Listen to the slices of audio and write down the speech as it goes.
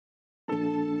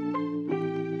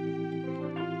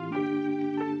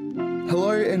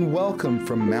Hello and welcome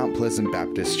from Mount Pleasant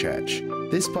Baptist Church.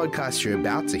 This podcast you're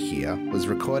about to hear was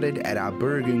recorded at our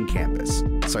Burragoon campus.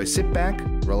 So sit back,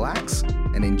 relax,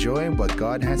 and enjoy what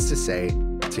God has to say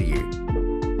to you.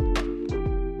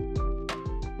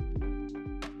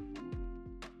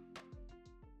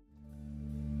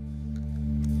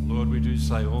 Lord, we do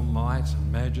say all might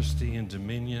and majesty and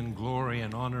dominion, glory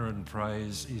and honor and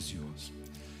praise is yours.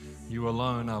 You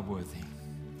alone are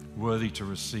worthy to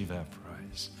receive our praise.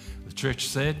 The church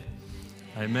said,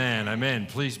 amen, amen.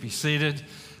 Please be seated.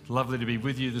 Lovely to be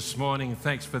with you this morning.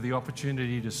 Thanks for the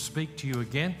opportunity to speak to you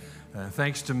again.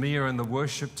 Thanks to Mia and the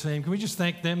worship team. Can we just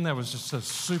thank them? That was just a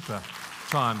super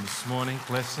time this morning.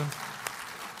 Bless them.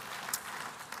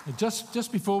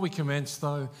 Just before we commence,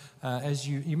 though, as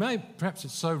you may, perhaps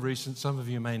it's so recent, some of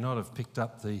you may not have picked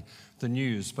up the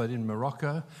news, but in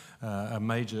Morocco, a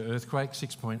major earthquake,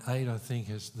 6.8, I think,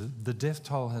 the death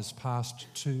toll has passed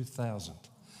 2,000.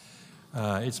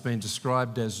 It's been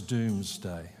described as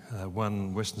doomsday.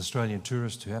 One Western Australian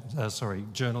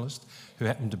journalist who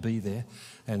happened to be there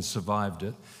and survived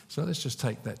it. So let's just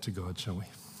take that to God, shall we?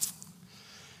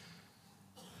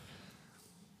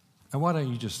 And why don't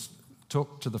you just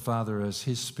talk to the Father as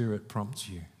His Spirit prompts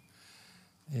you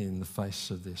in the face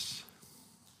of this.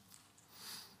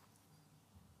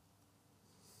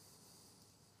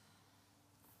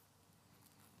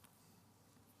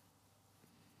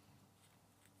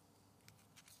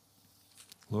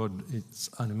 Lord, it's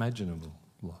unimaginable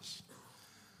loss.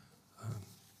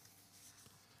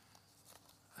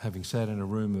 Having sat in a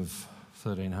room of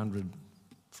 1,300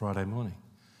 Friday morning,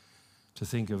 to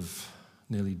think of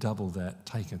nearly double that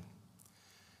taken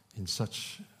in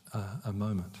such a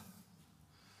moment.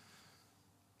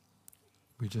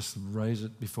 We just raise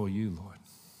it before you, Lord,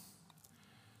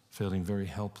 feeling very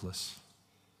helpless,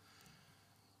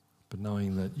 but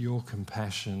knowing that your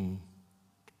compassion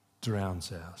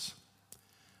drowns ours.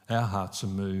 Our hearts are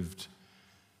moved,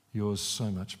 yours so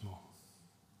much more.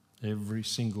 Every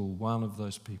single one of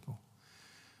those people,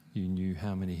 you knew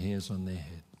how many hairs on their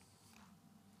head.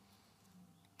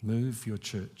 Move your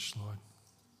church, Lord.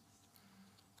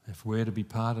 If we're to be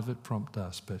part of it, prompt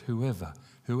us. But whoever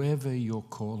you're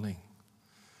calling,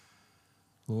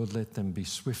 Lord, let them be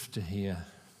swift to hear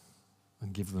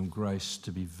and give them grace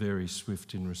to be very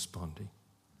swift in responding.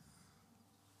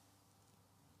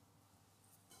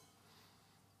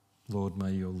 Lord,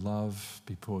 may your love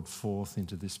be poured forth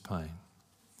into this pain.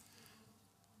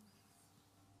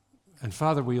 And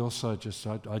Father, we also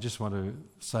I just want to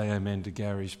say amen to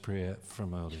Gary's prayer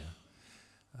from earlier.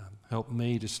 Help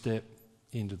me to step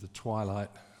into the twilight,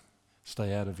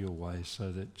 stay out of your way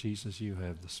so that, Jesus, you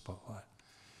have the spotlight.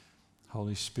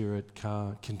 Holy Spirit,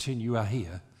 you are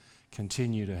here.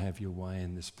 Continue to have your way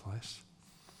in this place.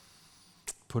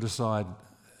 Put aside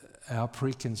our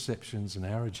preconceptions and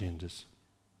our agendas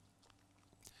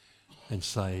and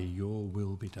say, your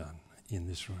will be done in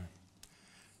this room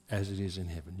as it is in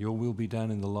heaven. Your will be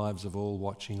done in the lives of all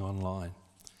watching online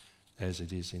as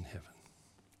it is in heaven.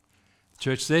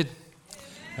 Church said,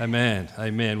 amen,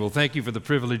 amen. Well, thank you for the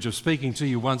privilege of speaking to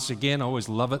you once again. I always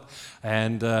love it.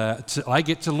 And I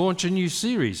get to launch a new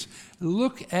series.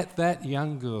 Look at that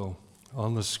young girl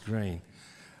on the screen.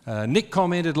 Nick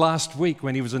commented last week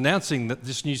when he was announcing that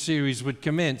this new series would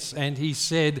commence, and he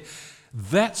said,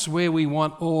 that's where we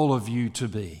want all of you to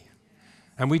be.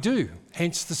 And we do,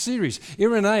 hence the series.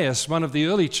 Irenaeus, one of the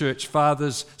early church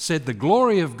fathers, said the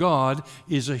glory of God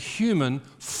is a human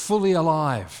fully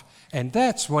alive. And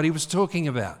that's what he was talking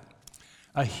about,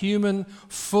 a human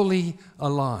fully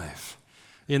alive.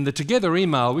 In the Together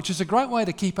email, which is a great way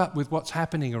to keep up with what's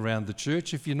happening around the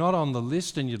church. If you're not on the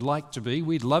list and you'd like to be,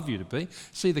 we'd love you to be.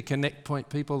 See the Connect Point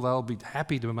people, they'll be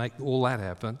happy to make all that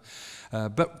happen.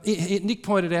 But Nick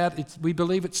pointed out, we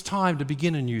believe it's time to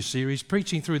begin a new series,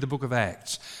 preaching through the book of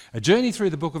Acts. A journey through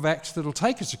the book of Acts that'll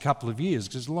take us a couple of years,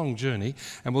 because it's a long journey,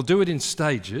 and we'll do it in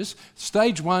stages.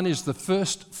 Stage 1 is the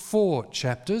first 4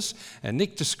 chapters, and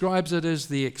Nick describes it as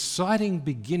the exciting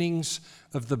beginnings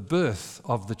of the birth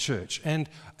of the church. And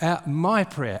our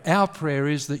prayer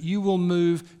is that you will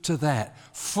move to that,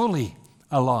 fully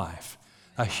alive.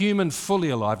 A human fully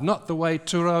alive, not the way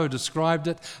Thoreau described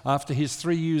it after his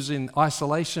 3 years in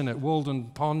isolation at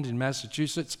Walden Pond in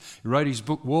Massachusetts. He wrote his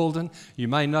book, Walden. You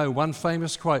may know one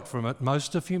famous quote from it: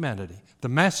 most of humanity, the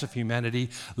mass of humanity,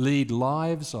 lead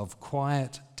lives of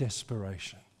quiet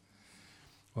desperation.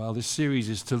 Well, this series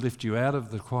is to lift you out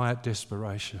of the quiet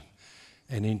desperation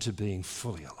and into being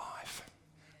fully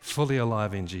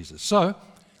alive in Jesus. So,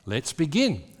 let's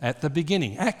begin at the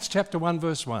beginning. Acts chapter 1,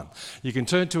 verse 1. You can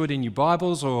turn to it in your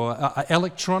Bibles or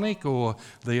electronic or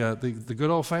the good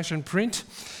old-fashioned print,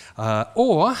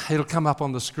 or it'll come up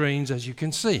on the screens as you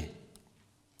can see.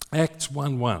 Acts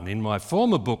 1:1. In my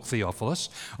former book, Theophilus,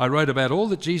 I wrote about all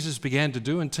that Jesus began to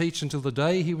do and teach until the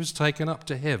day he was taken up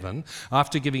to heaven,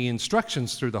 after giving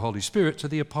instructions through the Holy Spirit to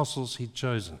the apostles he'd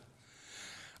chosen.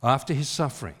 After his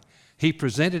suffering, he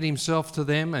presented himself to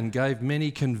them and gave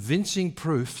many convincing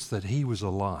proofs that he was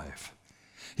alive.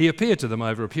 He appeared to them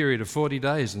over a period of 40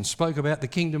 days and spoke about the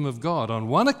kingdom of God. On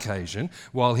one occasion,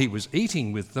 while he was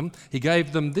eating with them, he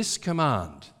gave them this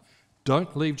command: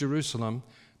 don't leave Jerusalem,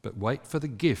 but wait for the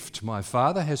gift my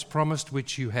Father has promised,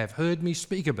 which you have heard me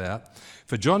speak about.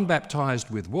 For John baptized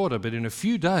with water, but in a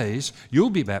few days you'll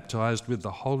be baptized with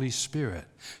the Holy Spirit.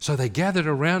 So they gathered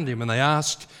around him and they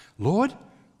asked, Lord,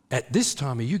 at this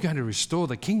time are you going to restore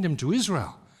the kingdom to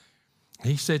Israel?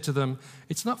 He said to them,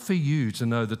 it's not for you to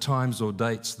know the times or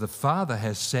dates the Father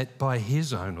has set by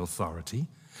his own authority,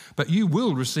 but you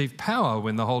will receive power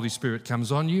when the Holy Spirit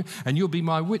comes on you, and you'll be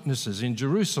my witnesses in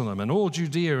Jerusalem and all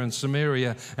Judea and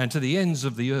Samaria and to the ends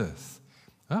of the earth.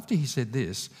 After he said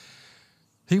this,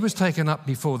 he was taken up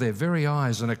before their very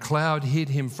eyes, and a cloud hid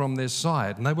him from their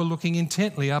sight. And they were looking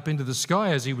intently up into the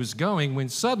sky as he was going, when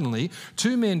suddenly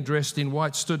 2 men dressed in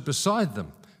white stood beside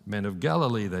them. Men of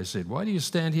Galilee, they said, why do you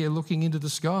stand here looking into the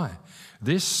sky?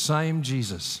 This same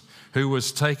Jesus, who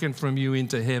was taken from you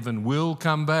into heaven, will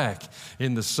come back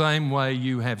in the same way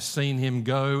you have seen him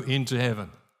go into heaven.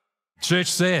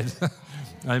 Church said,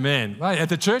 amen. Wait,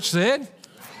 the church said,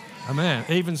 amen.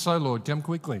 Even so, Lord, come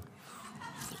quickly.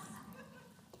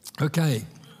 Okay,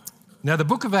 now the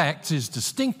book of Acts is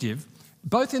distinctive,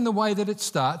 both in the way that it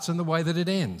starts and the way that it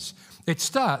ends. It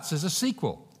starts as a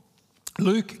sequel.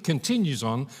 Luke continues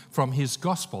on from his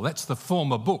gospel. That's the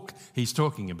former book he's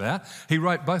talking about. He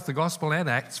wrote both the gospel and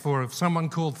Acts for someone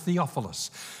called Theophilus.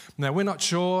 Now, we're not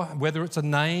sure whether it's a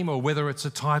name or whether it's a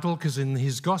title, because in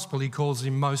his gospel he calls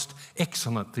him Most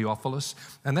Excellent Theophilus,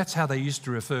 and that's how they used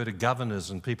to refer to governors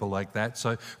and people like that.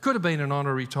 So could have been an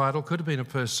honorary title, could have been a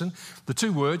person. The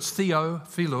 2 words,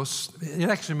 Theophilus, it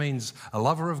actually means a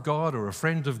lover of God or a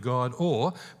friend of God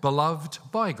or beloved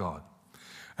by God.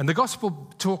 And the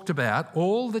gospel talked about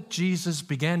all that Jesus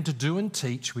began to do and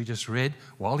teach, we just read,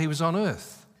 while he was on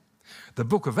earth. The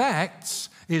book of Acts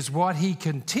is what he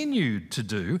continued to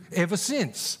do ever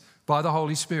since by the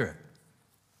Holy Spirit.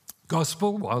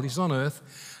 Gospel, while he's on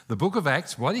earth. The book of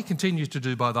Acts, what he continues to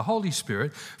do by the Holy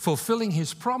Spirit, fulfilling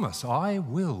his promise, I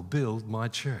will build my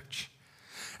church.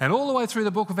 And all the way through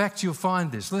the book of Acts, you'll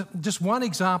find this. Just one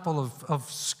example of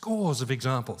scores of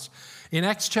examples. In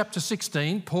Acts chapter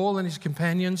 16, Paul and his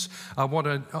companions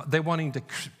they're wanting to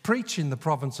preach in the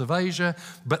province of Asia,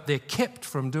 but they're kept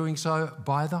from doing so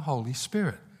by the Holy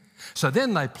Spirit. So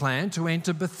then they plan to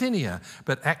enter Bithynia,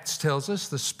 but Acts tells us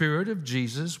the Spirit of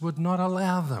Jesus would not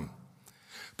allow them.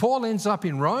 Paul ends up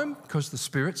in Rome because the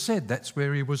Spirit said that's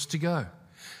where he was to go.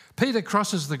 Peter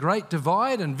crosses the Great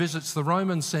Divide and visits the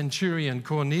Roman centurion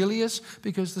Cornelius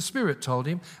because the Spirit told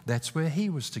him that's where he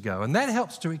was to go. And that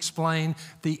helps to explain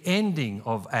the ending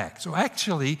of Acts, or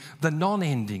actually the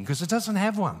non-ending, because it doesn't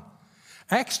have one.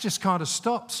 Acts just kind of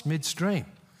stops midstream.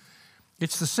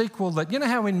 It's the sequel that, you know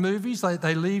how in movies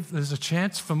they leave, there's a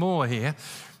chance for more here.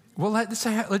 Well, that's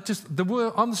how, the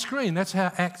word on the screen, that's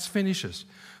how Acts finishes.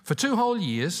 For 2 whole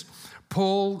years,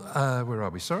 For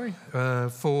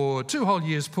 2 whole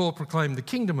years, Paul proclaimed the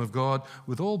kingdom of God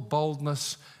with all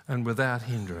boldness and without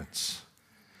hindrance.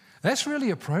 That's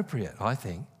really appropriate, I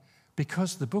think,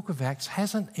 because the book of Acts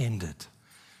hasn't ended.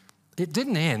 It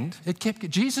didn't end.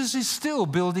 Jesus is still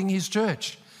building his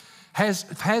church,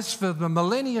 has for the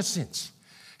millennia since.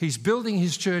 He's building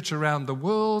his church around the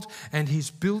world, and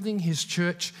he's building his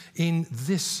church in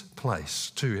this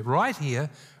place too, right here,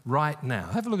 right now.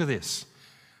 Have a look at this.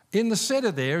 In the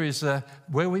center there is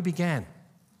where we began,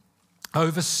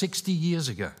 over 60 years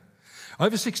ago.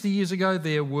 Over 60 years ago,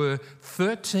 there were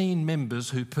 13 members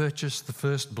who purchased the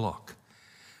first block.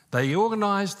 They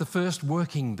organised the first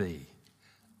working bee,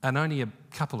 and only a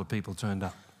couple of people turned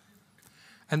up.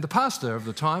 And the pastor of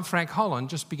the time, Frank Holland,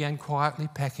 just began quietly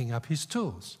packing up his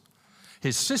tools.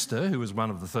 His sister, who was one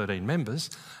of the 13 members,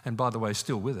 and by the way,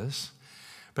 still with us,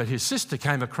 but his sister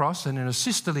came across and in a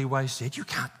sisterly way said, "You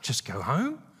can't just go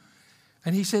home."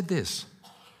 And he said this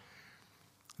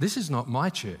is not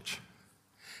my church.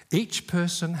 Each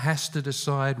person has to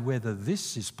decide whether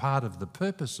this is part of the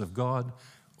purpose of God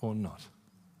or not.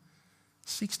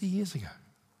 60 years ago.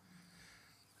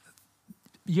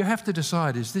 You have to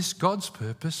decide, is this God's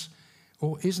purpose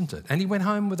or isn't it? And he went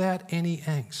home without any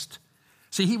angst.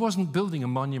 See, he wasn't building a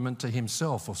monument to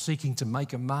himself or seeking to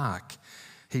make a mark.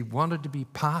 He wanted to be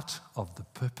part of the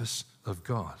purpose of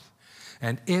God.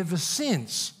 And ever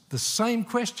since, the same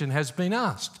question has been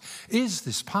asked. Is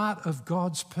this part of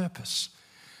God's purpose?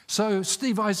 So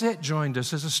Steve Isett joined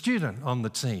us as a student on the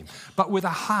team, but with a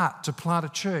heart to plant a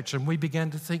church. And we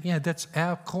began to think, yeah, that's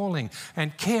our calling.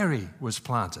 And Carey was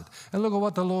planted. And look at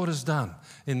what the Lord has done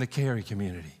in the Carey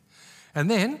community. And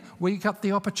then we got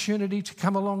the opportunity to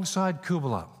come alongside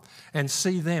Kubaluk and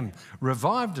see them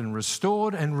revived and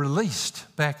restored and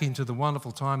released back into the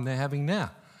wonderful time they're having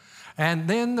now. And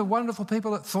then the wonderful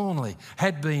people at Thornley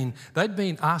they'd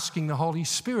been asking the Holy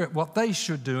Spirit what they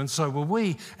should do, and so were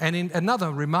we. And in another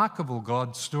remarkable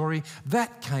God story,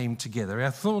 that came together,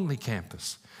 our Thornley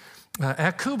campus,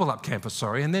 our Kubaluk campus,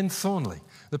 and then Thornley,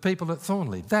 the people at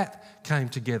Thornley, that came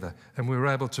together, and we were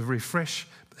able to refresh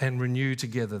and renew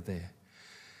together there.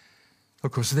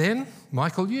 Of course, then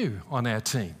Michael Yu on our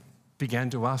team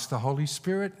began to ask the Holy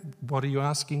Spirit, what are you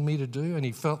asking me to do? And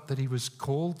he felt that he was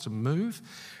called to move.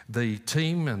 The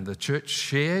team and the church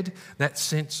shared that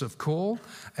sense of call.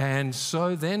 And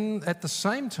so then at the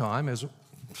same time, as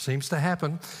seems to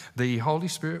happen, the Holy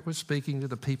Spirit was speaking to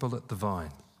the people at the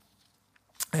Vine.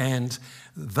 And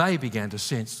they began to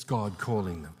sense God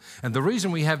calling them. And the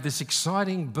reason we have this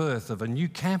exciting birth of a new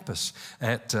campus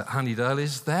at Honeydale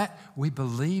is that we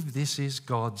believe this is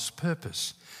God's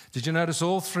purpose. Did you notice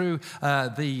all through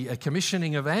the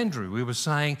commissioning of Andrew, we were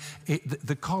saying,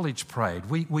 the college prayed,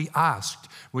 we asked,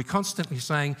 we're constantly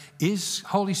saying,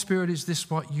 Holy Spirit, is this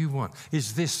what you want?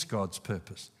 Is this God's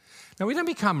purpose? Now, we don't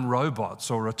become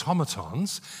robots or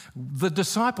automatons. The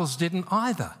disciples didn't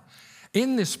either.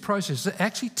 In this process, there are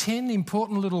actually 10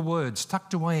 important little words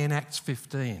tucked away in Acts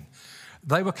 15.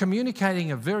 They were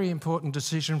communicating a very important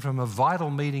decision from a vital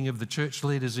meeting of the church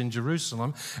leaders in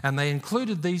Jerusalem, and they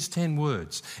included these 10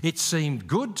 words. It seemed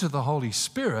good to the Holy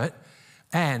Spirit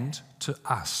and to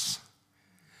us.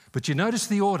 But you notice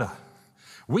the order.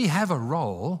 We have a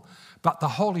role, but the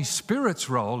Holy Spirit's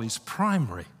role is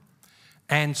primary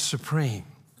and supreme.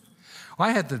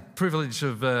 I had the privilege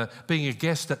of being a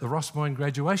guest at the Ross Moyne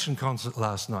graduation concert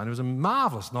last night. It was a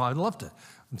marvellous night. I loved it.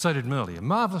 And so did Merle. A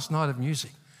marvellous night of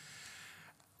music.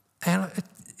 And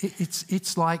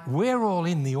it's like we're all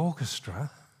in the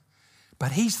orchestra,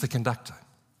 but he's the conductor.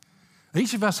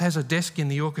 Each of us has a desk in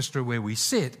the orchestra where we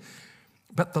sit,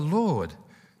 but the Lord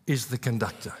is the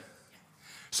conductor.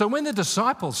 So when the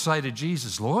disciples say to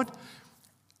Jesus, Lord,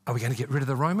 are we going to get rid of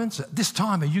the Romans? At this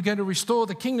time, are you going to restore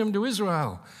the kingdom to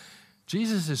Israel?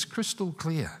 Jesus is crystal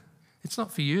clear. It's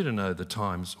not for you to know the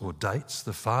times or dates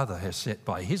the Father has set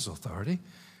by his authority.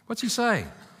 What's he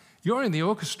saying? You're in the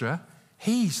orchestra.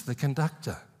 He's the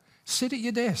conductor. Sit at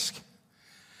your desk.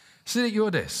 Sit at your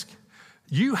desk.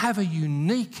 You have a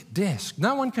unique desk.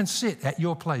 No one can sit at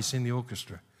your place in the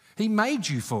orchestra. He made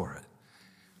you for it.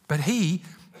 But he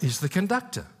is the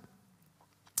conductor.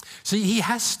 See, he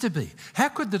has to be. How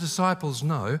could the disciples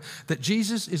know that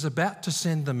Jesus is about to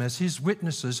send them as his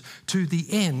witnesses to the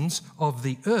ends of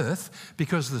the earth,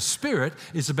 because the Spirit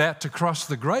is about to cross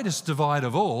the greatest divide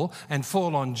of all and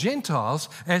fall on Gentiles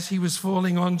as he was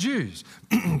falling on Jews?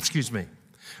 Excuse me.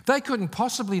 They couldn't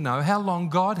possibly know how long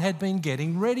God had been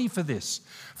getting ready for this.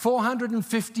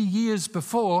 450 years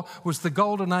before was the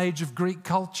golden age of Greek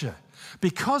culture.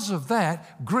 Because of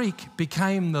that, Greek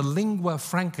became the lingua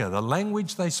franca, the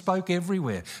language they spoke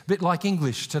everywhere, a bit like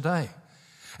English today.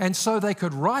 And so they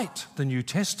could write the New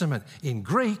Testament in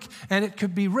Greek, and it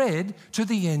could be read to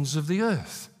the ends of the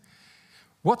earth.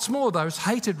 What's more, those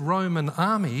hated Roman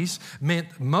armies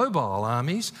meant mobile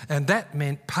armies, and that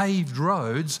meant paved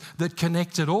roads that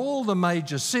connected all the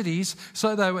major cities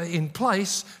so they were in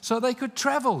place so they could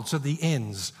travel to the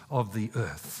ends of the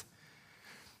earth.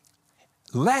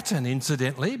 Latin,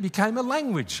 incidentally, became a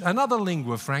language, another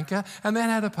lingua franca, and that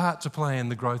had a part to play in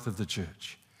the growth of the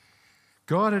church.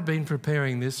 God had been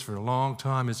preparing this for a long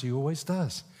time, as he always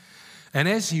does. And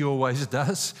as he always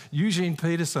does, Eugene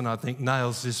Peterson, I think,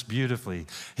 nails this beautifully.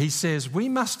 He says, we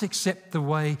must accept the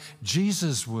way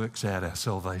Jesus works out our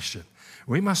salvation.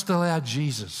 We must allow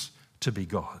Jesus to be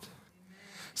God.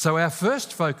 So our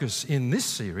first focus in this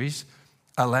series,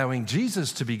 allowing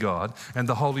Jesus to be God and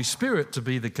the Holy Spirit to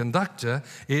be the conductor,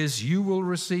 is you will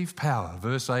receive power.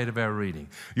 Verse 8 of our reading.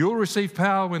 You'll receive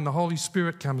power when the Holy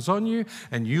Spirit comes on you,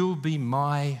 and you'll be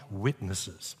my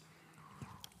witnesses.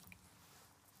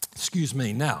 Excuse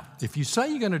me. Now, if you say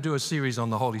you're going to do a series on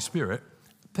the Holy Spirit,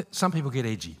 some people get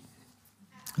edgy.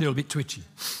 They're a bit twitchy.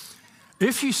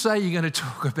 If you say you're going to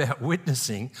talk about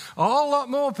witnessing, a whole lot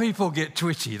more people get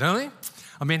twitchy, don't they?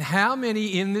 I mean, how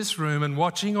many in this room and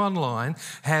watching online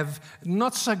have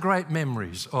not so great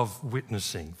memories of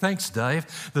witnessing? Thanks,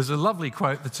 Dave. There's a lovely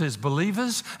quote that says,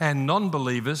 believers and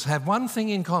non-believers have one thing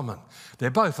in common.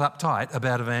 They're both uptight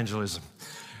about evangelism.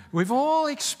 We've all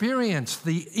experienced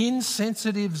the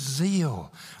insensitive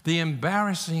zeal, the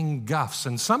embarrassing guffs,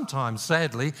 and sometimes,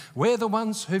 sadly, we're the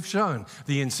ones who've shown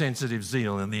the insensitive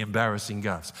zeal and the embarrassing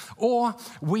guffs. Or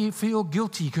we feel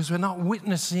guilty because we're not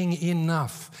witnessing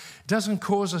enough. It doesn't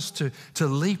cause us to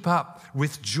leap up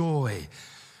with joy.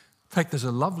 In fact, there's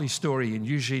a lovely story in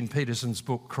Eugene Peterson's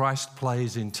book, Christ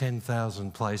Plays in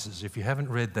 10,000 Places. If you haven't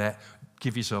read that,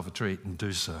 give yourself a treat and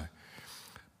do so.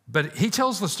 But he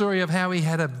tells the story of how he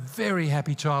had a very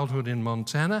happy childhood in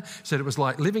Montana. He said it was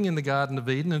like living in the Garden of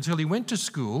Eden until he went to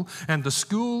school, and the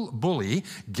school bully,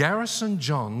 Garrison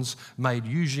Johns, made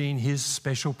Eugene his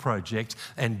special project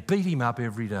and beat him up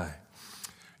every day.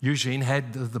 Eugene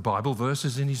had the Bible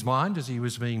verses in his mind as he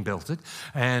was being belted,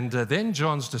 and then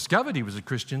Johns discovered he was a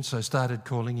Christian, so started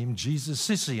calling him Jesus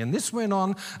Sissy. And this went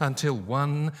on until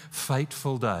one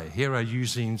fateful day. Here are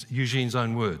Eugene's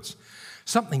own words.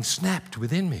 Something snapped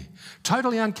within me,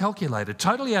 totally uncalculated,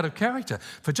 totally out of character.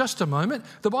 For just a moment,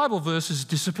 the Bible verses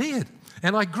disappeared,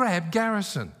 and I grabbed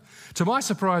Garrison. To my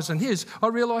surprise and his, I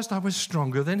realised I was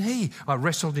stronger than he. I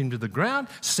wrestled him to the ground,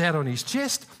 sat on his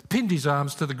chest, pinned his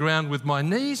arms to the ground with my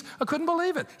knees. I couldn't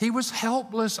believe it. He was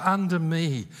helpless under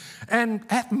me. And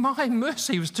at my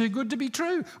mercy, it was too good to be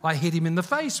true. I hit him in the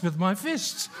face with my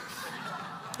fists.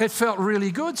 It felt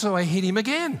really good, so I hit him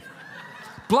again.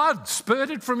 Blood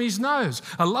spurted from his nose,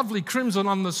 a lovely crimson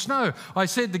on the snow. I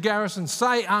said to Garrison,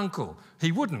 say uncle.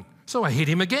 He wouldn't, so I hit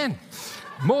him again.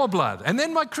 More blood. And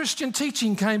then my Christian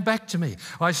teaching came back to me.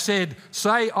 I said,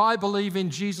 say I believe in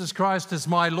Jesus Christ as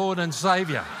my Lord and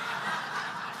Saviour.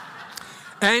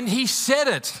 And he said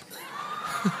it.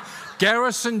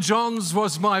 Garrison Johns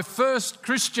was my first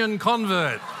Christian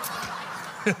convert.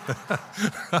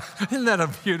 Isn't that a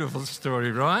beautiful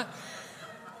story, right?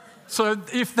 So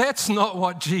if that's not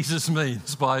what Jesus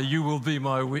means by you will be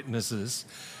my witnesses,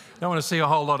 I don't want to see a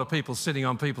whole lot of people sitting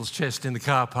on people's chest in the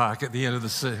car park at the end of the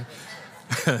sea.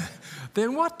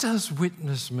 Then what does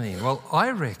witness mean? Well, I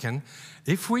reckon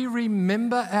if we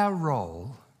remember our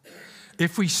role,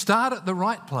 if we start at the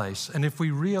right place, and if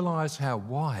we realise how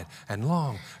wide and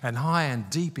long and high and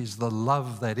deep is the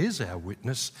love that is our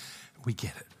witness, we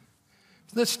get it.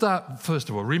 Let's start, first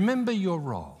of all, remember your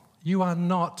role. You are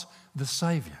not the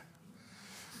saviour.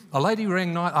 A lady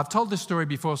rang night. I've told this story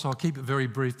before, so I'll keep it very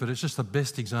brief, but it's just the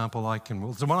best example I can.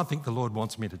 Well, it's the one I think the Lord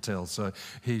wants me to tell, so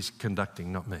he's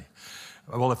conducting, not me.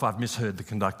 Well, if I've misheard the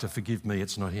conductor, forgive me,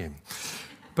 it's not him.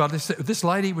 But this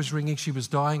lady was ringing. She was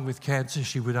dying with cancer.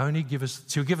 She would give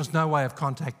us no way of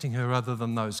contacting her other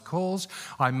than those calls.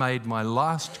 I made my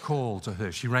last call to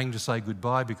her. She rang to say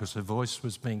goodbye because her voice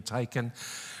was being taken.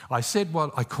 I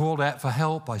called out for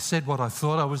help. I said what I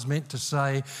thought I was meant to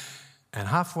say. And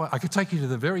halfway, I could take you to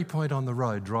the very point on the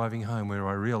road driving home where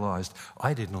I realised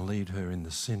I didn't lead her in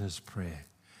the sinner's prayer.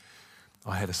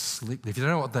 If you don't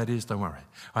know what that is, don't worry.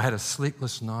 I had a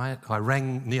sleepless night. I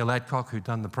rang Neil Adcock, who'd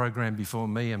done the program before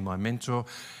me, and my mentor,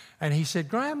 and he said,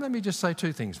 Graham, let me just say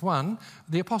two things. One,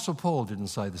 the Apostle Paul didn't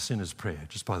say the sinner's prayer,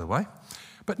 just by the way.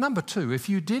 But number two, if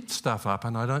you did stuff up,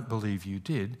 and I don't believe you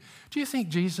did, do you think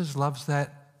Jesus loves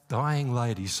that dying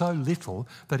lady so little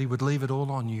that he would leave it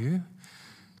all on you?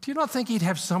 Do you not think he'd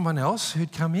have someone else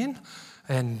who'd come in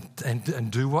and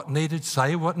do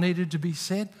say what needed to be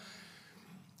said?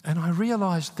 And I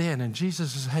realised then, and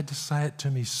Jesus has had to say it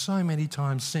to me so many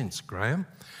times since, Graham,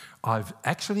 I've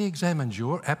actually examined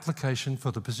your application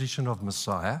for the position of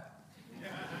Messiah.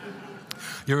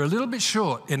 You're a little bit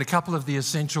short in a couple of the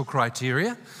essential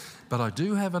criteria, but I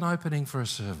do have an opening for a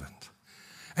servant.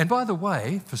 And by the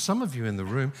way, for some of you in the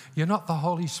room, you're not the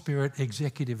Holy Spirit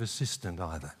executive assistant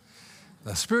either.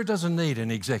 The Spirit doesn't need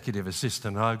an executive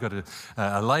assistant. I've got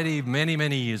a lady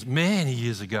many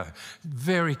years ago,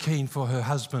 very keen for her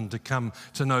husband to come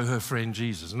to know her friend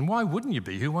Jesus. And why wouldn't you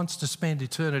be? Who wants to spend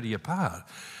eternity apart?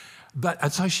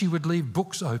 And so she would leave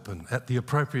books open at the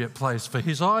appropriate place for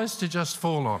his eyes to just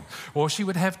fall on. Or she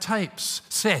would have tapes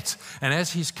set, and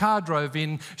as his car drove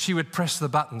in, she would press the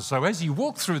button. So as he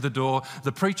walked through the door,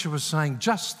 the preacher was saying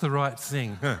just the right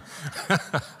thing.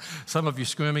 Some of you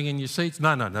squirming in your seats.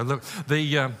 No. Look,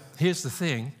 here's the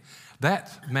thing.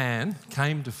 That man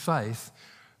came to faith.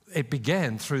 It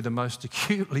began through the most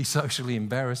acutely socially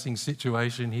embarrassing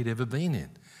situation he'd ever been in.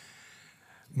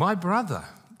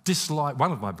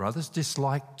 One of my brothers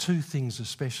disliked two things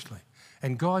especially,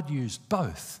 and God used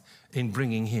both in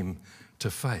bringing him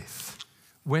to faith.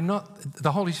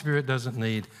 The Holy Spirit doesn't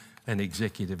need an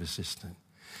executive assistant.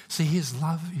 See, his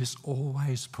love is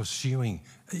always pursuing.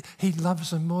 He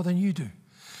loves them more than you do.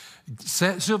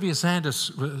 Sylvia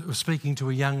Sanders was speaking to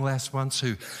a young lass once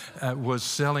who was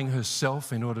selling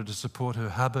herself in order to support her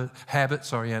habit,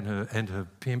 and her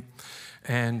pimp.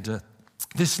 And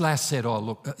this lass said, "Oh,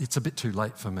 look, it's a bit too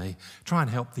late for me. Try and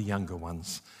help the younger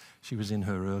ones." She was in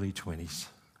her early 20s.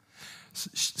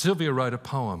 Sylvia wrote a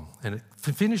poem, and it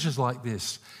finishes like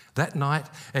this. That night,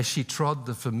 as she trod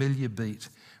the familiar beat,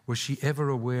 was she ever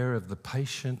aware of the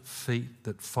patient feet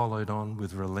that followed on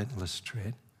with relentless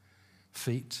tread?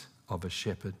 Feet of a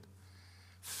shepherd,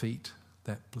 feet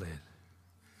that bled.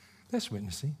 That's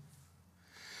witnessing.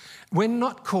 We're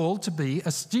not called to be,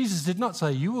 as Jesus did not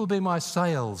say, "You will be my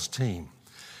sales team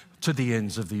to the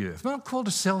ends of the earth." We're not called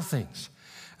to sell things.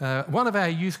 One of our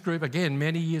youth group, again,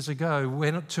 many years ago,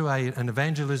 went to an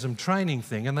evangelism training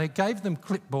thing, and they gave them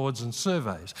clipboards and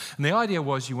surveys. And the idea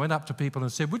was you went up to people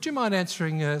and said, "Would you mind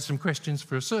answering some questions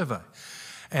for a survey?"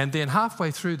 And then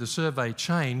halfway through, the survey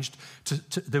changed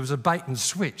there was a bait and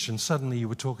switch, and suddenly you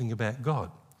were talking about God.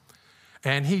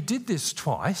 And he did this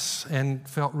twice and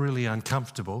felt really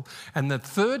uncomfortable. And the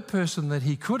third person that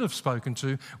he could have spoken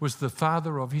to was the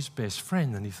father of his best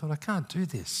friend. And he thought, "I can't do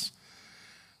this."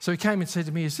 So he came and said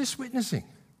to me, "Is this witnessing?"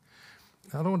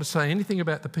 I don't want to say anything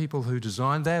about the people who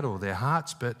designed that or their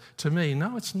hearts, but to me,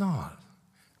 no, it's not.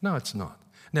 No, it's not.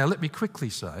 Now, let me quickly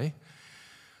say,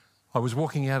 I was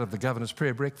walking out of the Governor's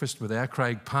Prayer Breakfast with our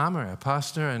Craig Palmer, our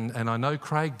pastor, and I know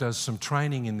Craig does some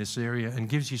training in this area and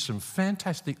gives you some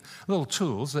fantastic little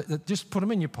tools that just put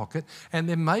them in your pocket, and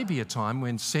there may be a time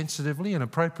when sensitively and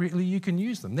appropriately you can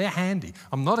use them. They're handy.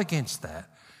 I'm not against that.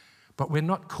 But we're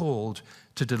not called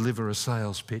to deliver a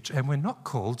sales pitch, and we're not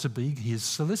called to be his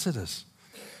solicitors.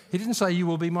 He didn't say, "You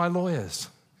will be my lawyers."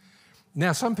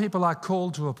 Now, some people are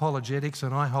called to apologetics,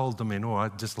 and I hold them in awe. I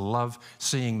just love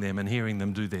seeing them and hearing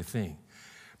them do their thing.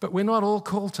 But we're not all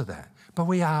called to that. But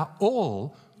we are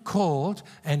all called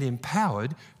and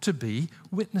empowered to be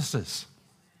witnesses.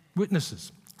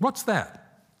 Witnesses. What's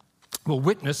that? Well,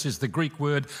 witness is the Greek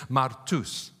word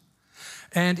martus.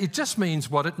 And it just means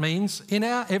what it means in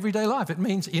our everyday life. It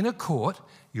means in a court,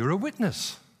 you're a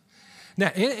witness. Now,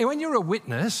 when you're a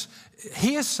witness,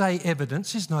 hearsay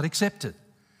evidence is not accepted.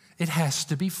 It has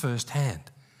to be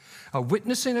first-hand. A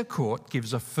witness in a court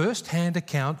gives a first-hand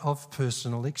account of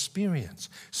personal experience.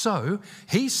 So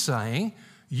he's saying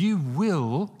you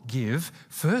will give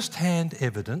first-hand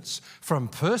evidence from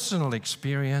personal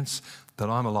experience that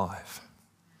I'm alive.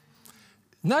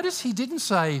 Notice he didn't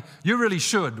say, "You really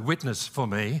should witness for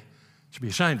me. You should be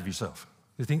ashamed of yourself.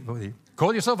 You think, well, you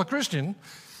call yourself a Christian."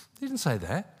 He didn't say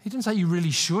that. He didn't say you really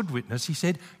should witness. He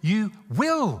said, "You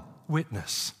will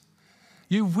witness.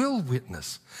 You will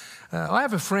witness." I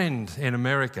have a friend in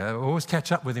America. I always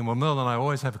catch up with him. Well, Merle and I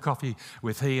always have a coffee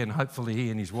with he and hopefully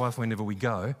he and his wife whenever we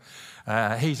go.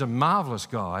 He's a marvellous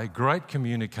guy, great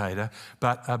communicator,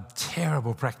 but a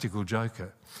terrible practical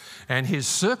joker. And his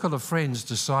circle of friends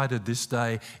decided this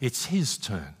day it's his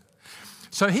turn.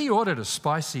 So he ordered a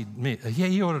spicy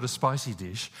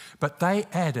dish, but they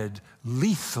added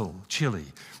lethal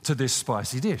chili to this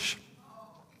spicy dish.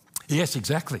 Yes,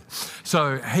 exactly.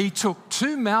 So he took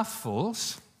 2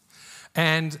 mouthfuls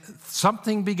and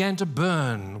something began to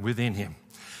burn within him.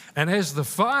 And as the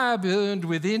fire burned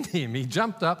within him, he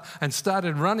jumped up and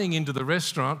started running into the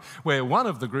restaurant where one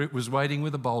of the group was waiting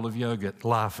with a bowl of yogurt,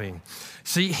 laughing.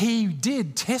 See, he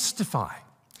did testify.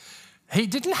 He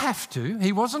didn't have to.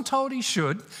 He wasn't told he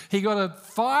should. He got a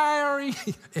fiery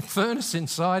furnace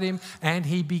inside him and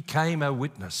he became a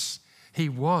witness. He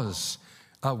was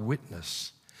a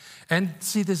witness. And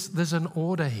see, there's an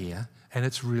order here, and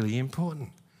it's really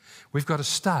important. We've got to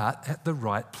start at the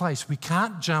right place. We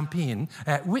can't jump in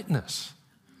at witness.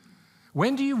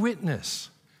 When do you witness?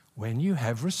 When you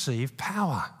have received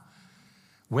power.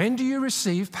 When do you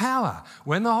receive power?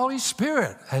 When the Holy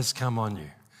Spirit has come on you.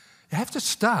 You have to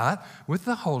start with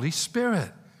the Holy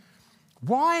Spirit.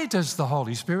 Why does the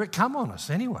Holy Spirit come on us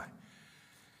anyway?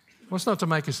 Well, it's not to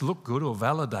make us look good or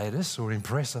validate us or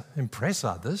impress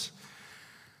others.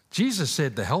 Jesus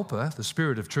said the Helper, the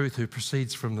Spirit of truth who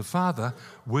proceeds from the Father,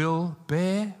 will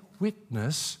bear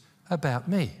witness about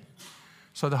me.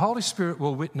 So the Holy Spirit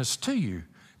will witness to you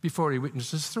before he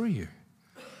witnesses through you.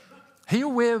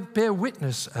 He'll bear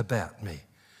witness about me.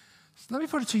 So let me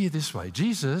put it to you this way.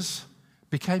 Jesus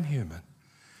became human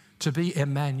to be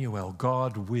Emmanuel,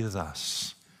 God with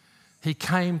us. He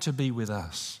came to be with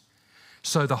us.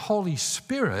 So the Holy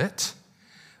Spirit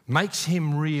makes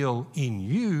him real in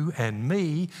you and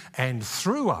me and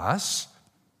through us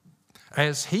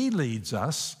as he leads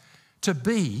us to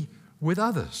be with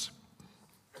others.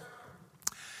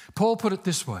 Paul put it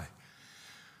this way: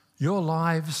 Your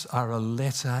lives are a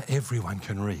letter everyone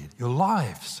can read. Your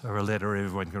lives are a letter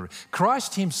everyone can read.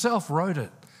 Christ himself wrote it,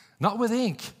 not with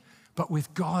ink, but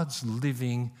with God's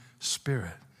living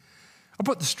Spirit. I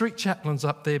put the street chaplains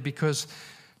up there because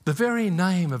the very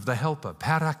name of the helper,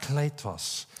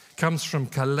 parakletos, comes from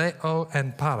kaleo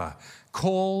and para,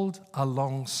 called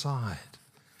alongside.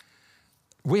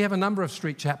 We have a number of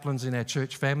street chaplains in our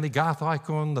church family. Garth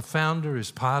Eichhorn, the founder, is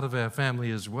part of our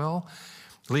family as well.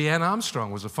 Leanne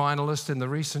Armstrong was a finalist in the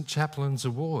recent Chaplains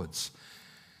Awards.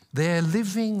 They're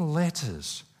living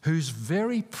letters whose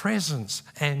very presence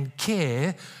and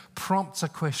care prompts a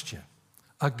question.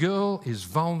 A girl is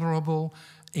vulnerable,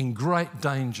 in great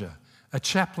danger. A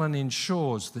chaplain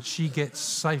ensures that she gets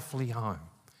safely home.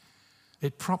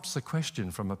 It prompts the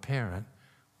question from a parent,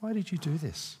 why did you do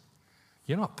this?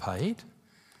 You're not paid.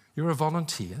 You're a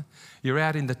volunteer. You're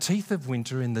out in the teeth of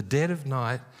winter, in the dead of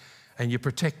night, and you're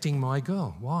protecting my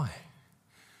girl. Why?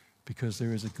 Because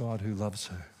there is a God who loves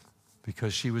her,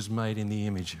 because she was made in the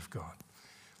image of God.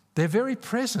 Their very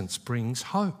presence brings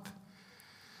hope.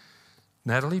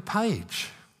 Natalie Page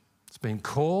has been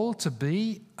called to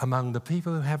be among the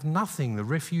people who have nothing, the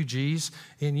refugees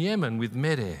in Yemen with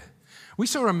Medair. We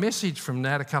saw a message from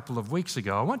Nat a couple of weeks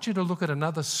ago. I want you to look at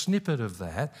another snippet of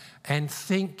that and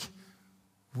think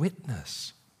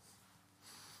witness.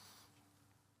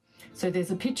 So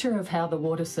there's a picture of how the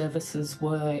water services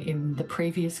were in the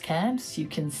previous camps. You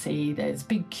can see there's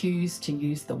big queues to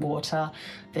use the water.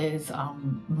 There's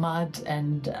mud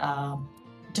and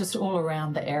just all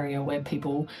around the area where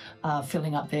people are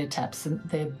filling up their taps and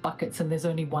their buckets, and there's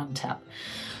only one tap.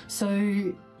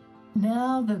 So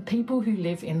now the people who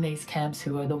live in these camps,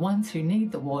 who are the ones who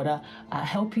need the water, are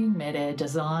helping Medair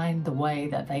design the way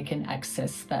that they can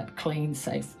access that clean,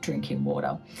 safe drinking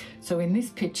water. So in this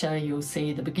picture, you'll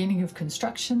see the beginning of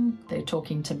construction. They're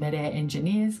talking to Medair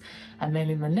engineers. And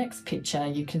then in the next picture,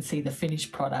 you can see the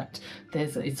finished product.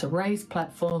 It's a raised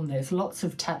platform. There's lots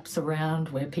of taps around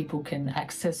where people can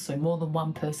access, so more than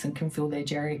one person can fill their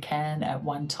jerry can at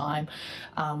one time.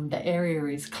 The area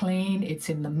is clean. It's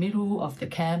in the middle of the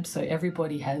camp, so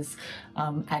everybody has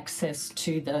access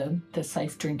to the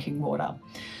safe drinking water.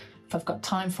 If I've got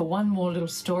time for one more little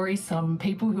story, some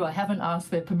people who I haven't asked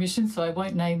their permission, so I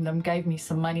won't name them, gave me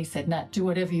some money, said, Nat, do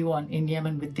whatever you want in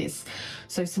Yemen with this.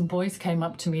 So some boys came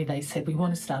up to me, they said, we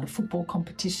want to start a football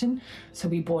competition. So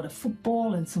we bought a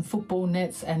football and some football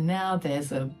nets, and now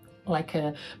there's a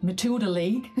Matilda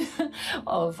League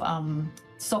of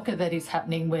soccer that is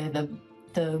happening, where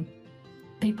the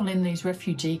people in these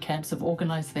refugee camps have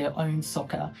organised their own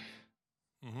soccer.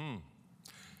 Mm-hmm.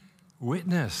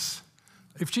 Witness.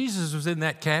 If Jesus was in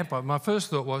that camp, my first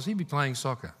thought was he'd be playing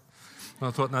soccer. And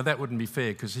I thought, no, that wouldn't be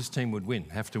fair because his team would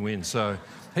have to win. So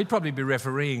he'd probably be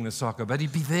refereeing the soccer, but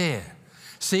he'd be there.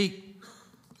 See,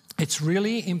 it's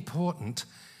really important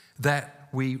that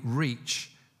we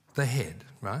reach the head,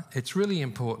 right? It's really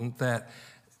important that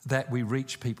we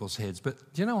reach people's heads. But,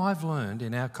 I've learned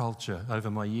in our culture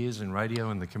over my years in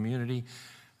radio and the community,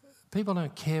 people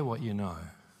don't care what you know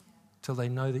till they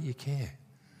know that you care.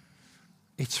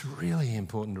 It's really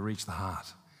important to reach the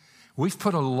heart. We've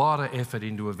put a lot of effort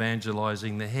into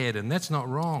evangelizing the head, and that's not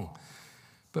wrong.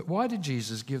 But why did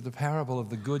Jesus give the parable of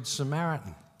the Good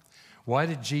Samaritan? Why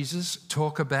did Jesus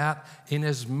talk about, in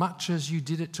as much as you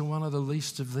did it to one of the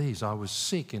least of these? I was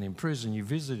sick and in prison, you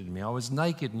visited me. I was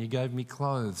naked and you gave me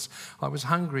clothes. I was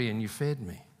hungry and you fed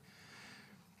me.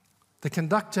 The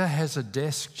conductor has a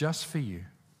desk just for you,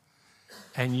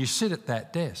 and you sit at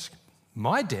that desk.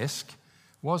 My desk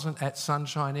wasn't at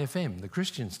Sunshine FM, the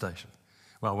Christian station.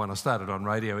 Well, when I started on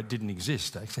radio, it didn't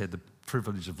exist. I actually had the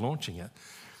privilege of launching it.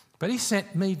 But he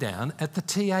sent me down at the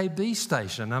TAB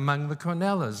station among the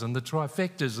Cornellas and the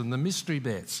Trifectas and the Mystery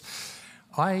Bets.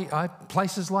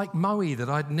 Places like Mabury that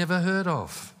I'd never heard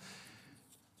of.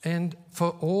 And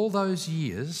for all those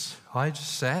years, I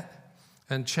just sat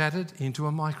and chatted into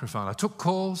a microphone. I took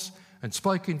calls and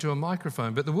spoke into a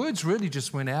microphone, but the words really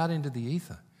just went out into the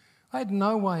ether. I had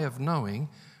no way of knowing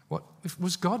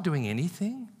was God doing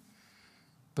anything?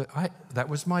 But that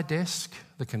was my desk.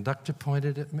 The conductor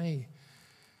pointed at me.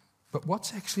 But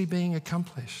what's actually being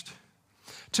accomplished?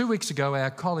 2 weeks ago,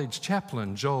 our college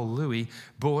chaplain, Joel Louis,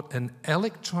 bought an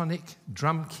electronic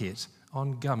drum kit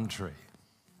on Gumtree.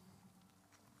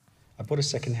 I bought a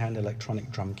second-hand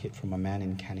electronic drum kit from a man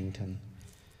in Cannington.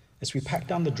 As we packed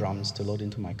down the drums to load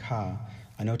into my car,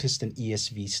 I noticed an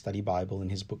ESV study Bible in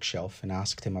his bookshelf and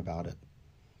asked him about it.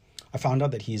 I found out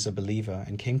that he is a believer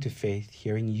and came to faith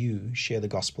hearing you share the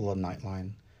gospel on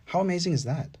Nightline. How amazing is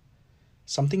that?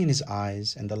 Something in his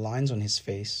eyes and the lines on his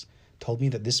face told me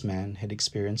that this man had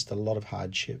experienced a lot of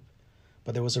hardship,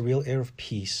 but there was a real air of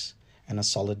peace and a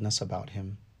solidness about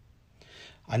him.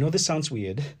 I know this sounds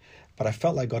weird, but I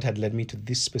felt like God had led me to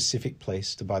this specific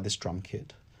place to buy this drum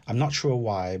kit. I'm not sure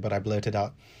why, but I blurted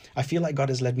out, "I feel like God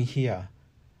has led me here."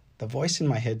 The voice in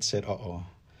my head said, "Uh-oh,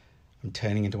 I'm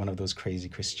turning into one of those crazy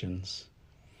Christians."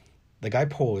 The guy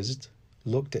paused,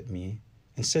 looked at me,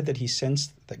 and said that he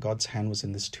sensed that God's hand was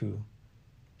in this too.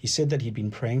 He said that he'd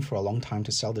been praying for a long time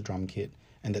to sell the drum kit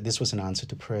and that this was an answer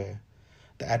to prayer.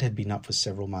 The ad had been up for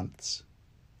several months.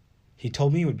 He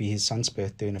told me it would be his son's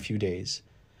birthday in a few days.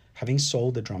 Having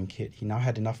sold the drum kit, he now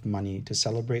had enough money to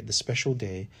celebrate the special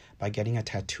day by getting a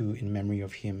tattoo in memory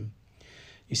of him.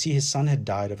 You see, his son had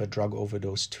died of a drug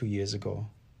overdose 2 years ago.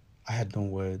 I had no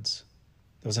words.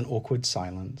 There was an awkward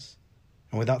silence,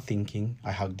 and without thinking,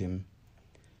 I hugged him.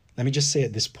 Let me just say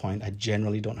at this point, I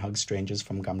generally don't hug strangers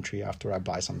from Gumtree after I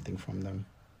buy something from them.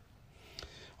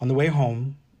 On the way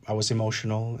home, I was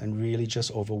emotional and really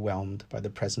just overwhelmed by the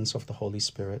presence of the Holy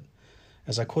Spirit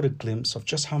as I caught a glimpse of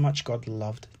just how much God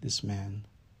loved this man.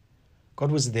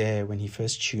 God was there when he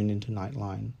first tuned into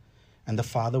Nightline, and the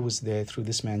Father was there through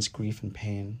this man's grief and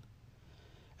pain.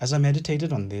 As I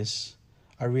meditated on this,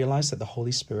 I realized that the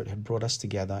Holy Spirit had brought us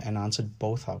together and answered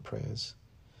both our prayers.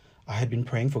 I had been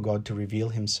praying for God to reveal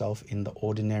himself in the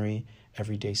ordinary,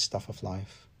 everyday stuff of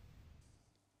life.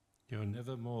 You're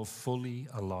never more fully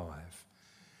alive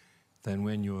than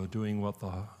when you're doing what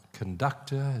the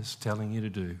conductor is telling you to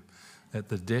do at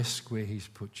the desk where he's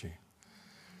put you.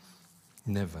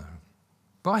 Never.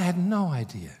 But I had no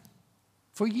idea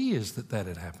for years that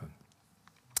had happened.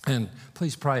 And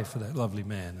please pray for that lovely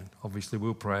man. And obviously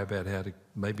we'll pray about how to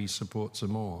maybe support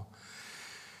some more.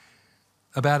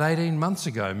 About 18 months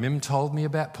ago, Mim told me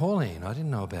about Pauline. I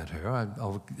didn't know about her.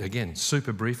 I'll again,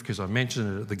 super brief because I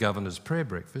mentioned it at the governor's prayer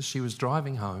breakfast. She was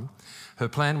driving home. Her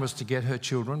plan was to get her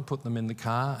children, put them in the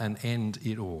car and end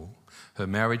it all. Her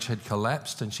marriage had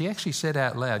collapsed and she actually said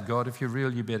out loud, "God, if you're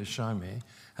real, you better show me,"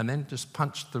 and then just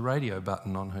punched the radio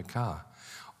button on her car.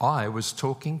 I was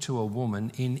talking to a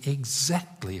woman in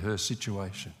exactly her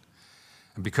situation.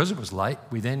 And because it was late,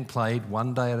 we then played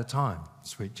One Day at a Time,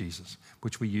 Sweet Jesus,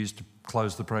 which we used to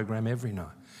close the program every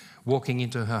night. Walking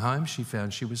into her home, she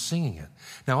found she was singing it.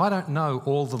 Now, I don't know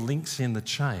all the links in the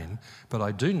chain, but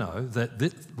I do know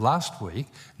that last week,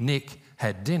 Nick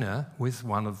had dinner with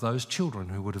one of those children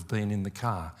who would have been in the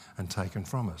car and taken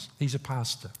from us. He's a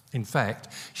pastor. In fact,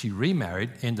 she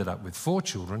remarried, ended up with 4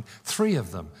 children. 3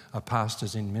 of them are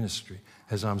pastors in ministry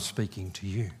as I'm speaking to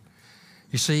you.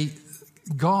 You see,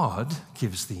 God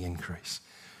gives the increase.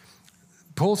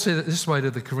 Paul said it this way to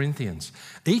the Corinthians: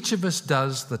 each of us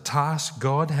does the task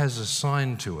God has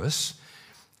assigned to us,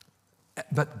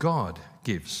 but God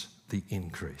gives the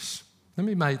increase. Let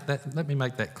me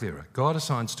make that clearer. God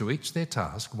assigns to each their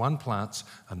task. One plants,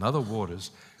 another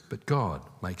waters, but God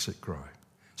makes it grow.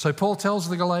 So Paul tells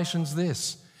the Galatians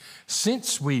this: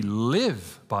 since we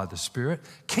live by the Spirit,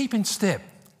 keep in step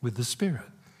with the Spirit.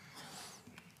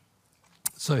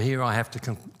 So here I have to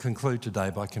conclude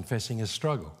today by confessing a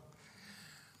struggle.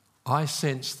 I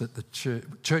sense that the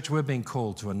church, we're being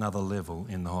called to another level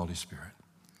in the Holy Spirit.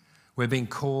 We're being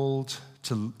called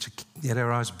to get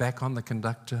our eyes back on the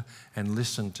conductor and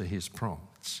listen to his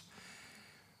prompts.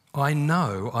 I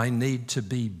know I need to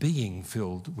be being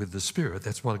filled with the Spirit.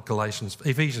 That's what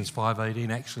Ephesians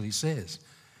 5:18 actually says.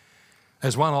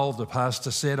 As one older pastor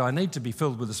said, I need to be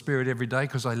filled with the Spirit every day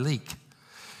because I leak.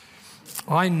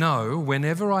 I know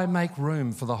whenever I make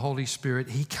room for the Holy Spirit,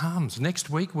 he comes. Next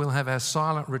week, we'll have our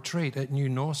silent retreat at New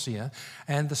Norcia,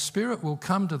 and the Spirit will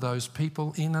come to those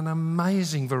people in an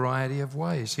amazing variety of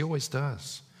ways. He always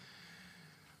does.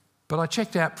 But I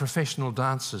checked out professional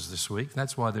dancers this week.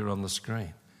 That's why they're on the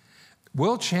screen.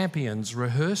 World champions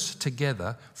rehearse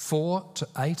together 4 to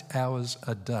 8 hours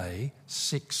a day,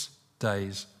 6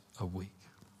 days a week.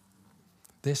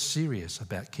 They're serious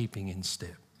about keeping in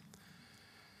step.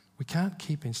 We can't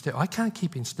keep in step. I can't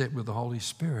keep in step with the Holy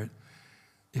Spirit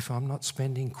if I'm not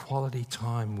spending quality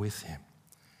time with him.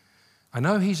 I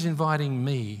know he's inviting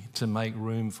me to make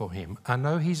room for him. I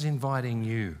know he's inviting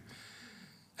you.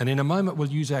 And in a moment,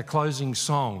 we'll use our closing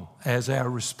song as our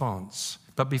response.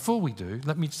 But before we do,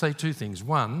 let me say 2 things.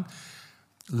 One,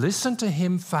 listen to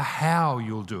him for how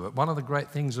you'll do it. One of the great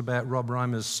things about Rob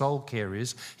Reimer's soul care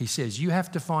is he says you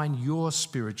have to find your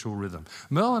spiritual rhythm.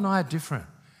 Merle and I are different.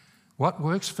 What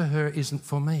works for her isn't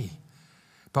for me.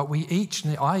 But we each,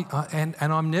 and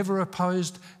I'm never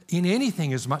opposed in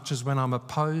anything as much as when I'm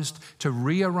opposed to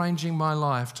rearranging my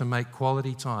life to make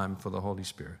quality time for the Holy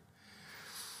Spirit.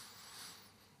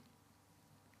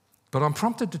 But I'm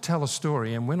prompted to tell a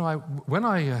story, and when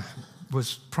I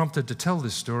was prompted to tell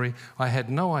this story, I had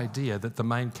no idea that the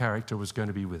main character was going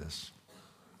to be with us.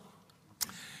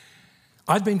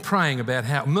 I'd been praying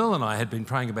about Merle and I had been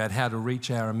praying about how to reach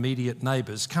our immediate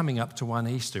neighbours coming up to one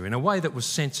Easter in a way that was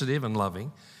sensitive and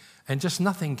loving, and just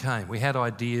nothing came. We had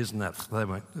ideas and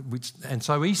and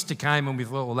so Easter came and we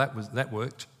thought, well, that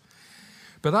worked.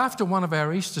 But after one of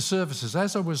our Easter services,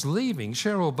 as I was leaving,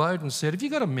 Cheryl Bowden said, "Have you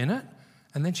got a minute?"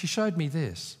 And then she showed me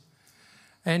this.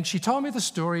 And she told me the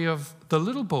story of the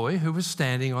little boy who was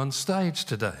standing on stage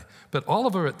today. But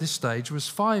Oliver at this stage was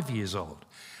 5 years old.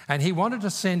 And he wanted to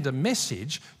send a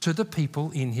message to the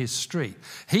people in his street.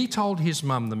 He told his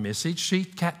mum the message, she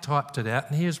typed it out,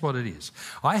 and here's what it is.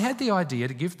 "I had the idea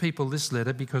to give people this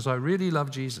letter because I really love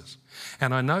Jesus.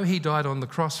 And I know he died on the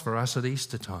cross for us at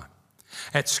Easter time.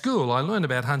 At school, I learned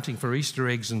about hunting for Easter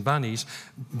eggs and bunnies,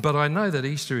 but I know that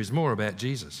Easter is more about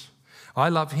Jesus. I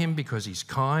love him because he's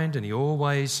kind and he's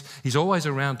always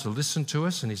around to listen to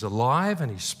us, and he's alive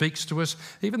and he speaks to us,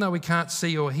 even though we can't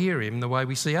see or hear him the way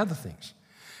we see other things.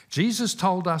 Jesus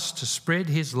told us to spread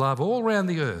his love all around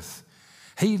the earth.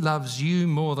 He loves you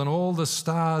more than all the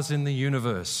stars in the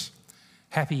universe.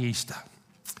 Happy Easter."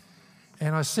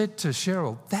 And I said to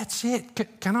Cheryl, "That's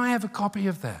it. Can I have a copy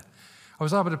of that?" I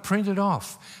was able to print it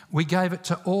off. We gave it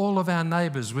to all of our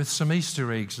neighbours with some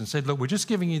Easter eggs and said, "Look, we're just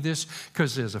giving you this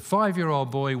because there's a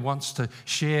 5-year-old boy who wants to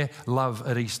share love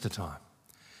at Easter time."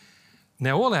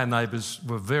 Now, all our neighbours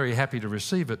were very happy to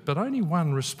receive it, but only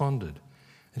one responded.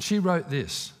 And she wrote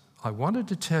this: "I wanted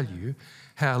to tell you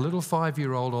how little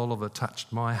 5-year-old Oliver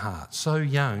touched my heart, so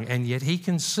young, and yet he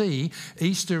can see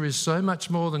Easter is so much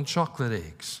more than chocolate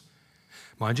eggs.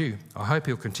 Mind you, I hope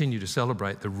he'll continue to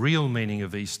celebrate the real meaning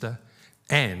of Easter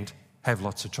and have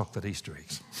lots of chocolate Easter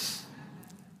eggs."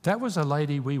 That was a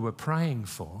lady we were praying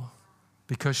for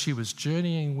because she was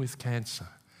journeying with cancer,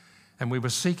 and we were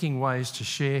seeking ways to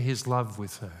share his love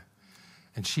with her.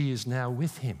 And she is now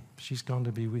with him. She's gone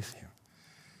to be with him.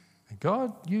 And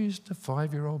God used a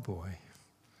 5-year-old boy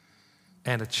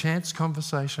and a chance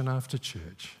conversation after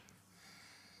church,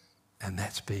 and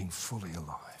that's being fully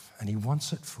alive. And he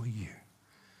wants it for you.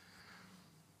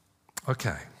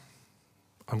 Okay.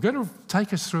 I'm going to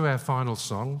take us through our final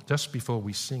song just before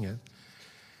we sing it.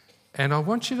 And I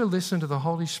want you to listen to the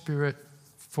Holy Spirit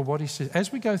for what he says.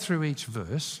 As we go through each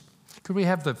verse, could we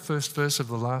have the first verse of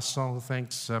the last song?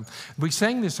 Thanks. We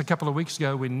sang this a couple of weeks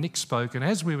ago when Nick spoke, and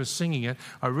as we were singing it,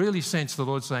 I really sensed the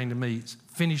Lord saying to me,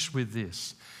 "Finish with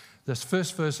this." The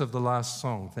first verse of the last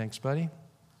song. Thanks, buddy.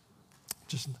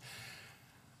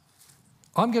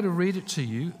 I'm going to read it to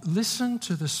you. Listen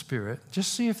to the Spirit.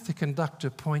 Just see if the conductor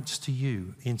points to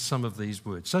you in some of these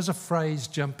words. Does a phrase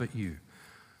jump at you?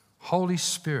 Holy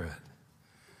Spirit,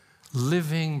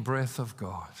 living breath of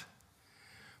God,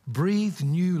 breathe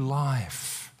new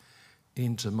life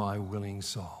into my willing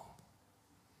soul.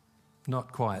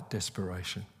 Not quiet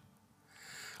desperation.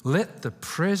 Let the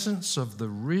presence of the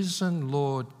risen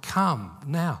Lord come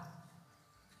now.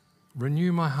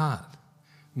 Renew my heart.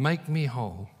 Make me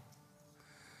whole.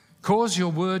 Cause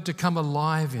your word to come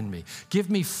alive in me. Give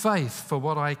me faith for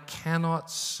what I cannot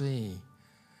see.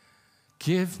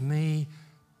 Give me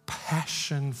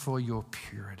passion for your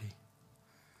purity.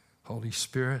 Holy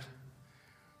Spirit,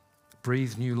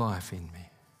 breathe new life in me.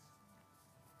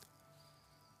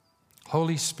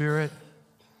 Holy Spirit,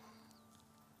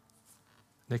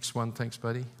 next one, thanks,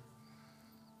 buddy.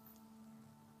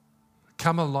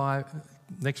 Come alive,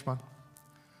 next one.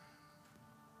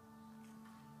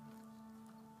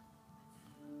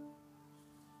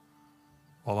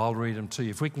 Well, I'll read them to you.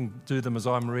 If we can do them as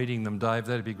I'm reading them, Dave,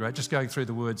 that'd be great. Just going through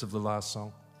the words of the last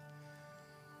song.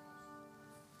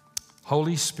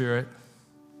 Holy Spirit,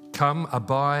 come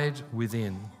abide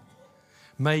within.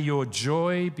 May your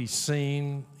joy be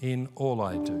seen in all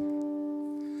I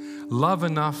do. Love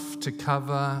enough to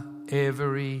cover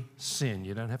every sin.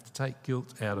 You don't have to take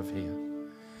guilt out of here.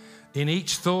 In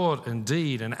each thought and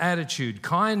deed and attitude,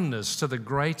 kindness to the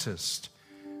greatest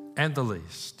and the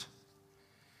least.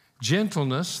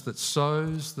 Gentleness that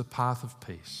sows the path of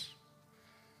peace.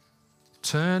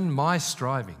 Turn my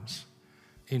strivings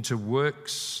into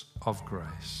works of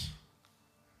grace.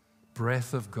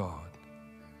 Breath of God,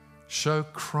 show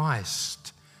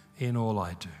Christ in all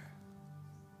I do.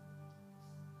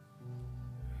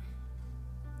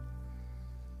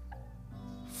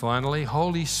 Finally,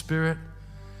 Holy Spirit,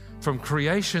 from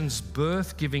creation's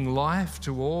birth, giving life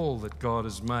to all that God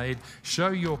has made, show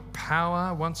your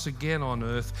power once again on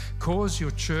earth. Cause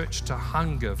your church to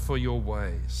hunger for your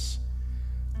ways.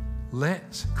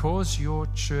 Cause your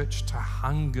church to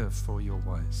hunger for your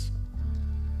ways.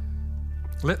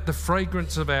 Let the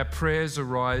fragrance of our prayers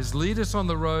arise. Lead us on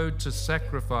the road to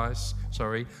sacrifice.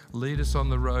 Lead us on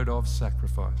the road of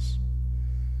sacrifice.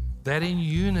 That in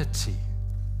unity,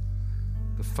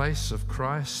 the face of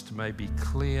Christ may be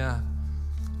clear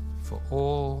for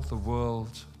all the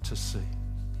world to see.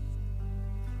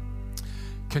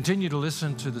 Continue to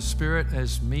listen to the Spirit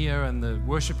as Mia and the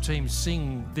worship team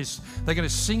sing this. They're going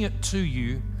to sing it to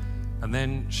you, and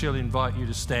then she'll invite you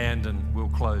to stand and we'll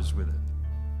close with it.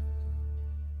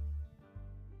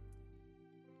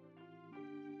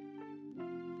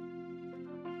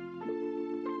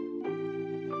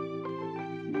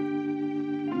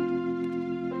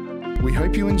 We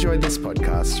hope you enjoyed this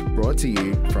podcast brought to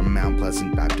you from Mount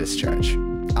Pleasant Baptist Church.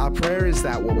 Our prayer is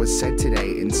that what was said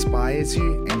today inspires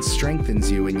you and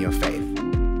strengthens you in your faith.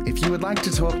 If you would like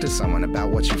to talk to someone about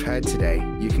what you've heard today,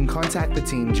 you can contact the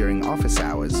team during office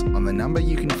hours on the number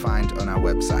you can find on our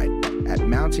website at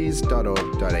mounties.org.au.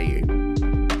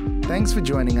 Thanks for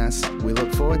joining us. We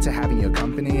look forward to having your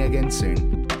company again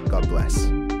soon. God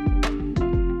bless.